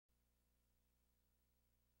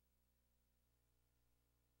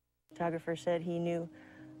photographer said he knew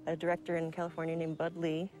a director in California named Bud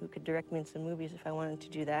Lee who could direct me in some movies if I wanted to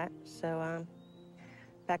do that. So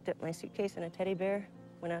packed up my suitcase and a teddy bear,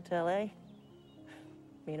 went out to LA,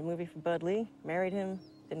 made a movie for Bud Lee, married him,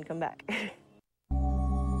 didn't come back.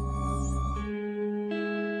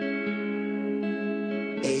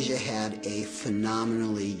 Asia had a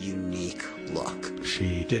phenomenally unique look.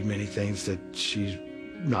 She did many things that she's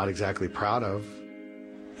not exactly proud of.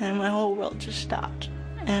 And my whole world just stopped.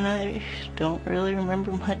 And I don't really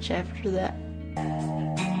remember much after that.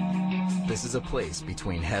 This is a place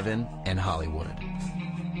between heaven and Hollywood.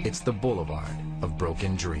 It's the boulevard of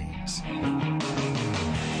broken dreams.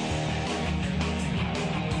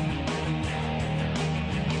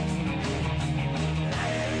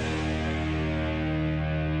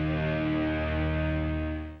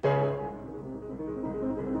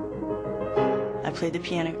 I played the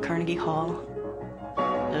piano at Carnegie Hall.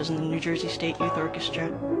 I was in the New Jersey State Youth Orchestra.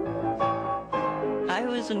 I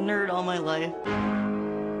was a nerd all my life.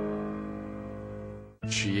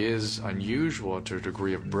 She is unusual to a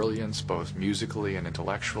degree of brilliance, both musically and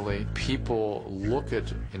intellectually. People look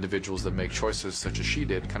at individuals that make choices such as she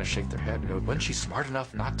did, kind of shake their head. You know, wasn't she smart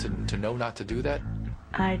enough not to know not to do that?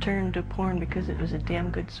 I turned to porn because it was a damn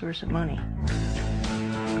good source of money.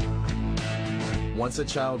 Once a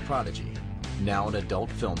child prodigy, now an adult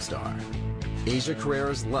film star, Asia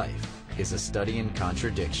Carrera's life is a study in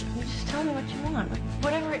contradiction. Just tell me what you want,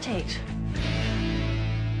 whatever it takes.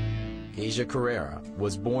 Asia Carrera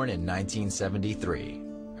was born in 1973.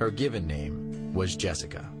 Her given name was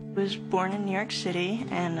Jessica. I was born in New York City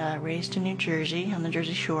and raised in New Jersey on the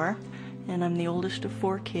Jersey Shore. And I'm the oldest of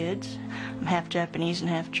 4 kids. I'm half Japanese and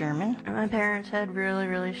half German. And my parents had really,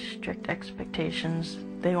 really strict expectations.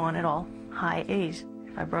 They wanted all high A's.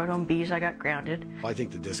 If I brought home B's, I got grounded. I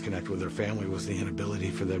think the disconnect with their family was the inability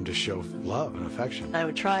for them to show love and affection. I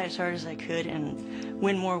would try as hard as I could and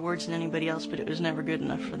win more awards than anybody else, but it was never good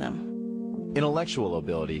enough for them. Intellectual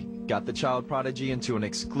ability got the child prodigy into an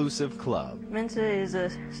exclusive club. Mensa is a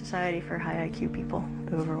society for high IQ people.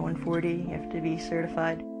 Over 140, you have to be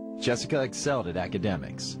certified. Jessica excelled at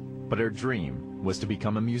academics, but her dream was to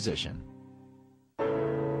become a musician.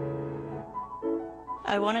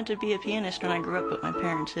 I wanted to be a pianist when I grew up, but my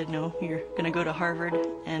parents said, no, you're going to go to Harvard,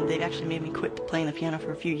 and they actually made me quit playing the piano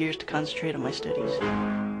for a few years to concentrate on my studies.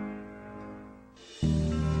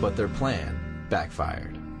 But their plan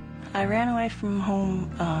backfired. I ran away from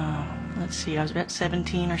home, let's see, I was about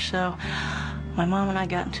 17 or so. My mom and I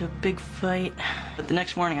got into a big fight, but the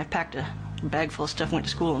next morning I packed a bag full of stuff, went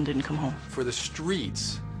to school, and didn't come home. For the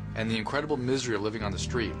streets and the incredible misery of living on the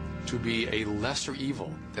street to be a lesser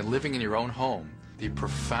evil than living in your own home, the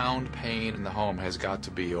profound pain in the home has got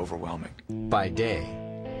to be overwhelming. By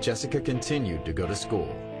day, Jessica continued to go to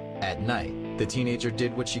school. At night, the teenager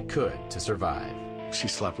did what she could to survive. She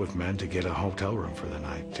slept with men to get a hotel room for the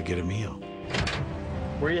night, to get a meal.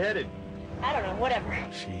 Where are you headed? I don't know, whatever.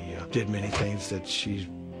 She did many things that she's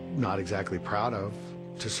not exactly proud of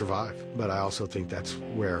to survive. But I also think that's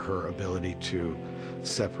where her ability to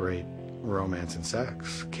separate romance and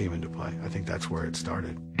sex came into play. I think that's where it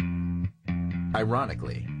started.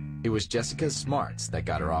 Ironically, it was Jessica's smarts that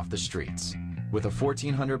got her off the streets. With a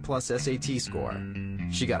 1400 plus SAT score,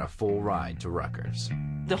 she got a full ride to Rutgers.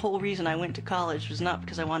 The whole reason I went to college was not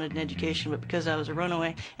because I wanted an education, but because I was a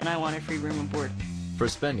runaway and I wanted free room and board. For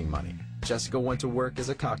spending money, Jessica went to work as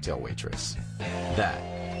a cocktail waitress.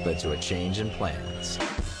 That led to a change in plans.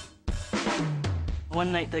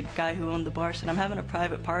 One night, the guy who owned the bar said, I'm having a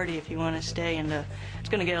private party if you want to stay, and it's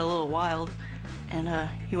going to get a little wild. And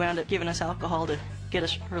he wound up giving us alcohol to get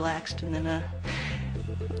us relaxed, and then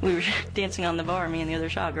we were dancing on the bar, me and the other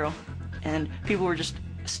shot girl, and people were just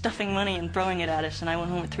stuffing money and throwing it at us, and I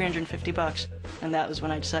went home with $350, and that was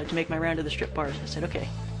when I decided to make my round to the strip bars. I said, okay,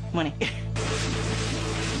 money.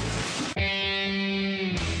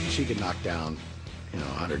 She could knock down,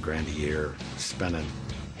 $100 grand a year, spending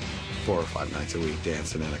 4 or 5 nights a week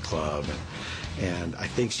dancing in a club, and I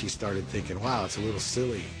think she started thinking, wow, it's a little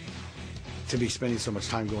silly to be spending so much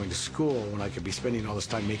time going to school when I could be spending all this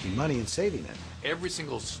time making money and saving it. Every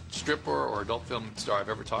single stripper or adult film star I've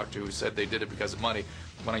ever talked to said they did it because of money.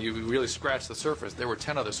 When you really scratched the surface, there were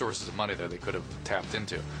 10 other sources of money that they could have tapped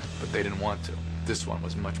into, but they didn't want to. This one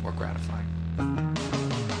was much more gratifying.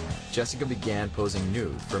 Jessica began posing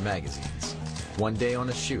nude for magazines. One day on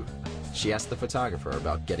a shoot, she asked the photographer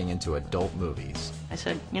about getting into adult movies. I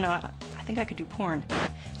said, I think I could do porn.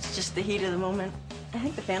 It's just the heat of the moment. I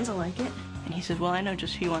think the fans will like it. And he said, well, I know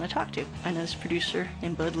just who you want to talk to. I know this producer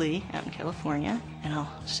named Bud Lee out in California, and I'll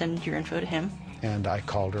send your info to him. And I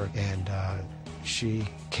called her, and She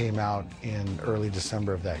came out in early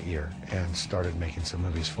December of that year and started making some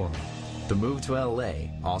movies for me. The move to LA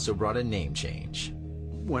also brought a name change.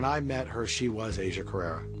 When I met her, she was Asia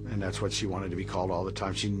Carrera, and that's what she wanted to be called all the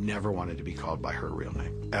time. She never wanted to be called by her real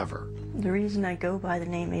name, ever. The reason I go by the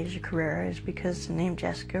name Asia Carrera is because the name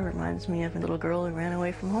Jessica reminds me of a little girl who ran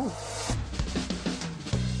away from home.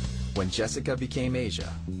 When Jessica became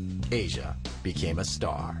Asia, Asia became a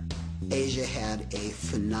star. Asia had a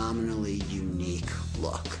phenomenally unique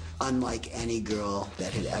look, unlike any girl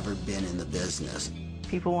that had ever been in the business.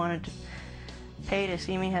 People wanted to pay to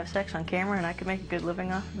see me have sex on camera and I could make a good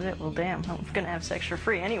living off of it. Well, damn, I'm gonna have sex for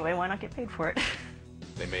free anyway. Why not get paid for it?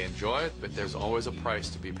 They may enjoy it, but there's always a price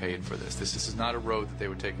to be paid for this. This is not a road that they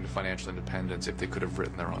would take into financial independence if they could have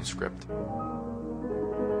written their own script.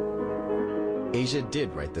 Asia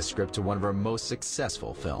did write the script to one of her most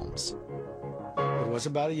successful films. It was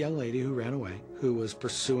about a young lady who ran away, who was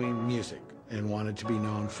pursuing music and wanted to be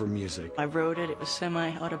known for music. I wrote it. It was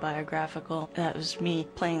semi-autobiographical. That was me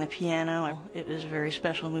playing the piano. It was a very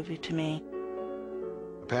special movie to me.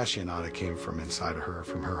 Appassionata came from inside of her,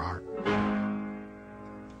 from her heart.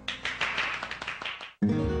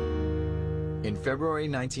 In February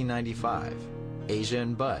 1995, Asia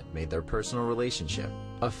and Bud made their personal relationship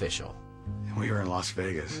official. We were in Las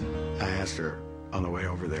Vegas. I asked her on the way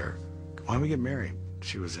over there, why don't we get married?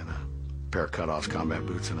 She was in a pair of cutoffs, combat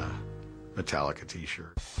boots, and a Metallica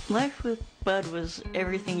t-shirt. Life with Bud was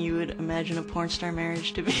everything you would imagine a porn star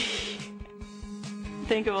marriage to be.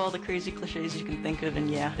 Think of all the crazy cliches you can think of, and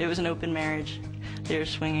yeah, it was an open marriage. They were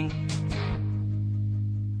swinging.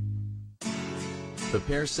 The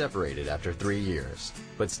pair separated after 3 years,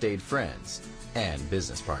 but stayed friends and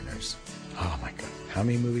business partners. Oh my God. How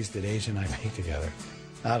many movies did Asia and I make together?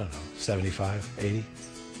 I don't know, 75, 80?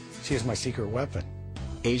 She is my secret weapon.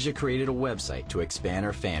 Asia created a website to expand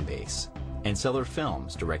her fan base and sell her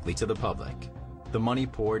films directly to the public. The money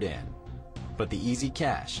poured in, but the easy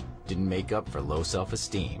cash didn't make up for low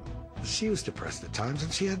self-esteem. She was depressed at times,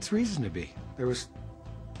 and she had reason to be. There was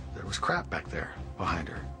crap back there behind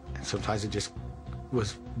her, and sometimes it just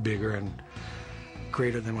was bigger and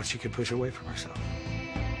greater than what she could push away from herself.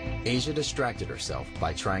 Asia distracted herself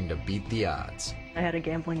by trying to beat the odds. I had a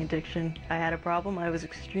gambling addiction. I had a problem. I was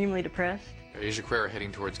extremely depressed. Asia Carrera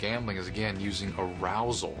heading towards gambling is, again, using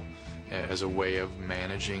arousal as a way of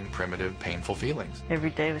managing primitive, painful feelings. Every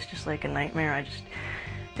day was just like a nightmare. I just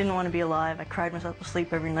didn't want to be alive. I cried myself to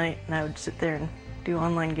sleep every night, and I would sit there and do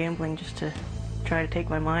online gambling just to try to take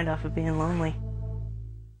my mind off of being lonely.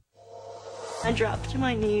 I dropped to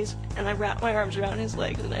my knees, and I wrapped my arms around his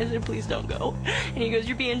legs, and I said, please don't go. And he goes,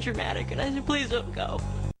 you're being dramatic. And I said, please don't go.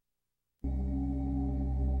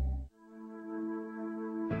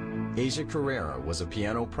 Asia Carrera was a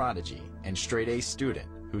piano prodigy and straight-A student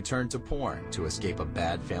who turned to porn to escape a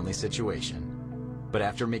bad family situation. But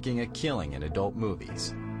after making a killing in adult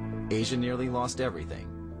movies, Asia nearly lost everything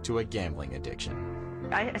to a gambling addiction.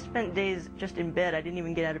 I spent days just in bed. I didn't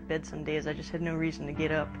even get out of bed some days. I just had no reason to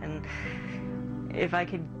get up. And if I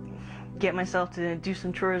could get myself to do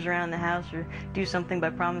some chores around the house or do something by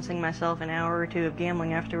promising myself an hour or two of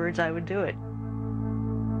gambling afterwards, I would do it.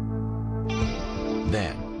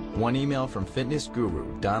 Then, one email from fitness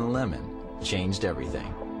guru Don Lemon changed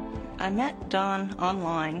everything. I met Don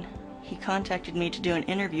online. He contacted me to do an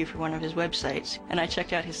interview for one of his websites, and I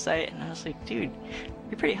checked out his site, and I was like, dude,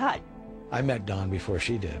 you're pretty hot. I met Don before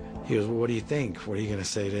she did. He goes, well, what do you think? What are you going to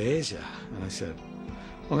say to Asia? And I said,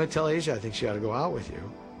 well, I'm going to tell Asia I think she ought to go out with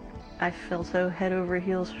you. I fell so head over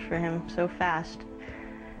heels for him so fast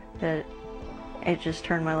that it just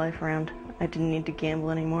turned my life around. I didn't need to gamble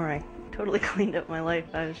anymore. I totally cleaned up my life.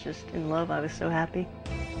 I was just in love. I was so happy.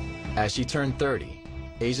 As she turned 30,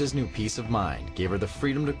 Asia's new peace of mind gave her the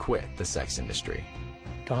freedom to quit the sex industry.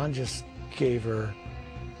 Don just gave her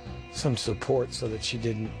some support so that she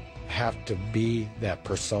didn't have to be that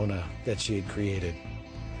persona that she had created.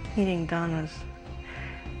 Meeting Don was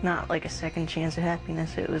not like a second chance at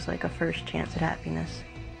happiness. It was like a first chance at happiness.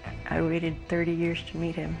 I waited 30 years to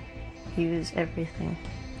meet him. He was everything.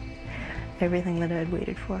 Everything that I'd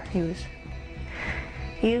waited for. He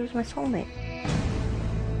was my soulmate.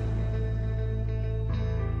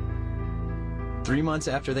 3 months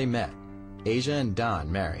after they met, Asia and Don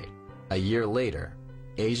married. A year later,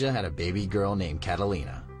 Asia had a baby girl named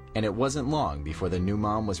Catalina, and it wasn't long before the new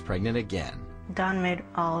mom was pregnant again. Don made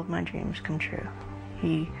all of my dreams come true.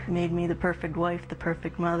 He made me the perfect wife, the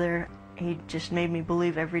perfect mother. He just made me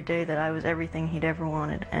believe every day that I was everything he'd ever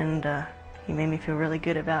wanted, and he made me feel really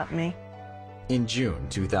good about me. In June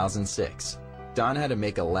 2006, Don had to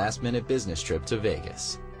make a last-minute business trip to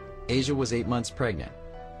Vegas. Asia was 8 months pregnant,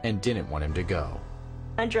 and didn't want him to go.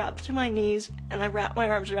 I dropped to my knees and I wrapped my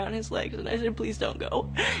arms around his legs and I said, please don't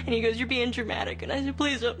go. And he goes, you're being dramatic. And I said,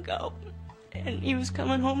 please don't go. And he was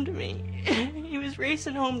coming home to me. He was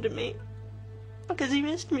racing home to me because he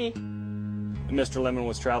missed me. Mr. Lemon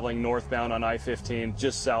was traveling northbound on I-15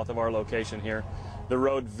 just south of our location here. The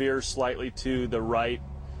road veers slightly to the right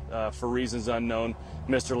for reasons unknown.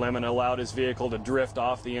 Mr. Lemon allowed his vehicle to drift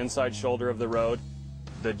off the inside shoulder of the road.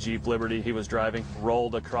 The Jeep Liberty he was driving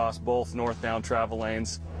rolled across both northbound travel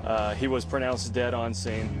lanes. He was pronounced dead on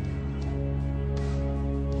scene.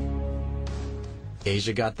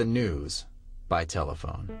 Asia got the news by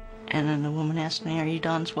telephone. And then the woman asked me, are you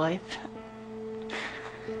Don's wife?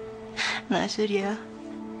 And I said, yeah.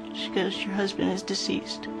 She goes, your husband is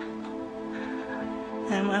deceased.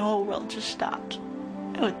 And my whole world just stopped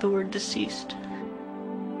with the word deceased.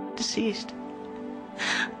 Deceased.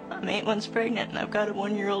 I'm 8 months pregnant and I've got a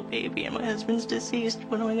 1-year-old baby and my husband's deceased.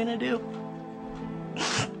 What am I gonna do?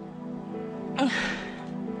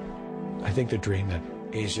 I think the dream that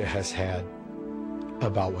Asia has had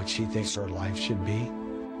about what she thinks her life should be,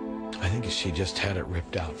 I think she just had it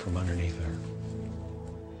ripped out from underneath her.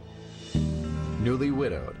 Newly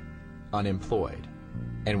widowed, unemployed,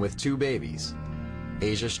 and with 2 babies,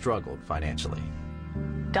 Asia struggled financially.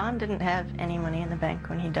 Don didn't have any money in the bank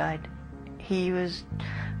when he died. He was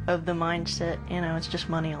of the mindset, you know, it's just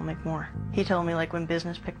money, I'll make more. He told me, like, when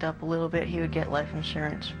business picked up a little bit, he would get life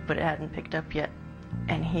insurance, but it hadn't picked up yet.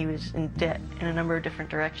 And he was in debt in a number of different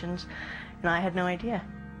directions, and I had no idea.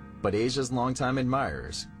 But Asia's longtime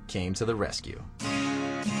admirers came to the rescue.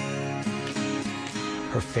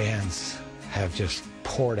 Her fans have just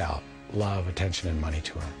poured out love, attention, and money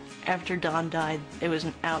to her. After Don died, it was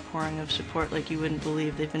an outpouring of support like you wouldn't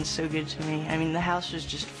believe. They've been so good to me. I mean, the house was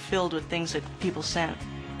just filled with things that people sent.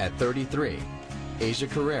 At 33, Asia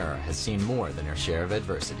Carrera has seen more than her share of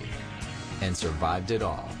adversity and survived it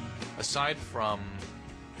all. Aside from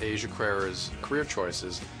Asia Carrera's career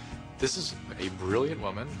choices, this is a brilliant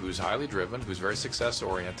woman who's highly driven, who's very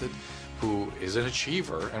success-oriented, who is an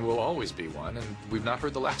achiever and will always be one, and we've not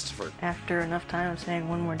heard the last of her. After enough time of saying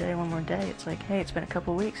one more day, it's like, hey, it's been a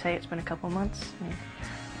couple weeks, hey, it's been a couple months, and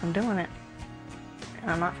I'm doing it. And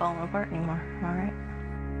I'm not falling apart anymore, all right?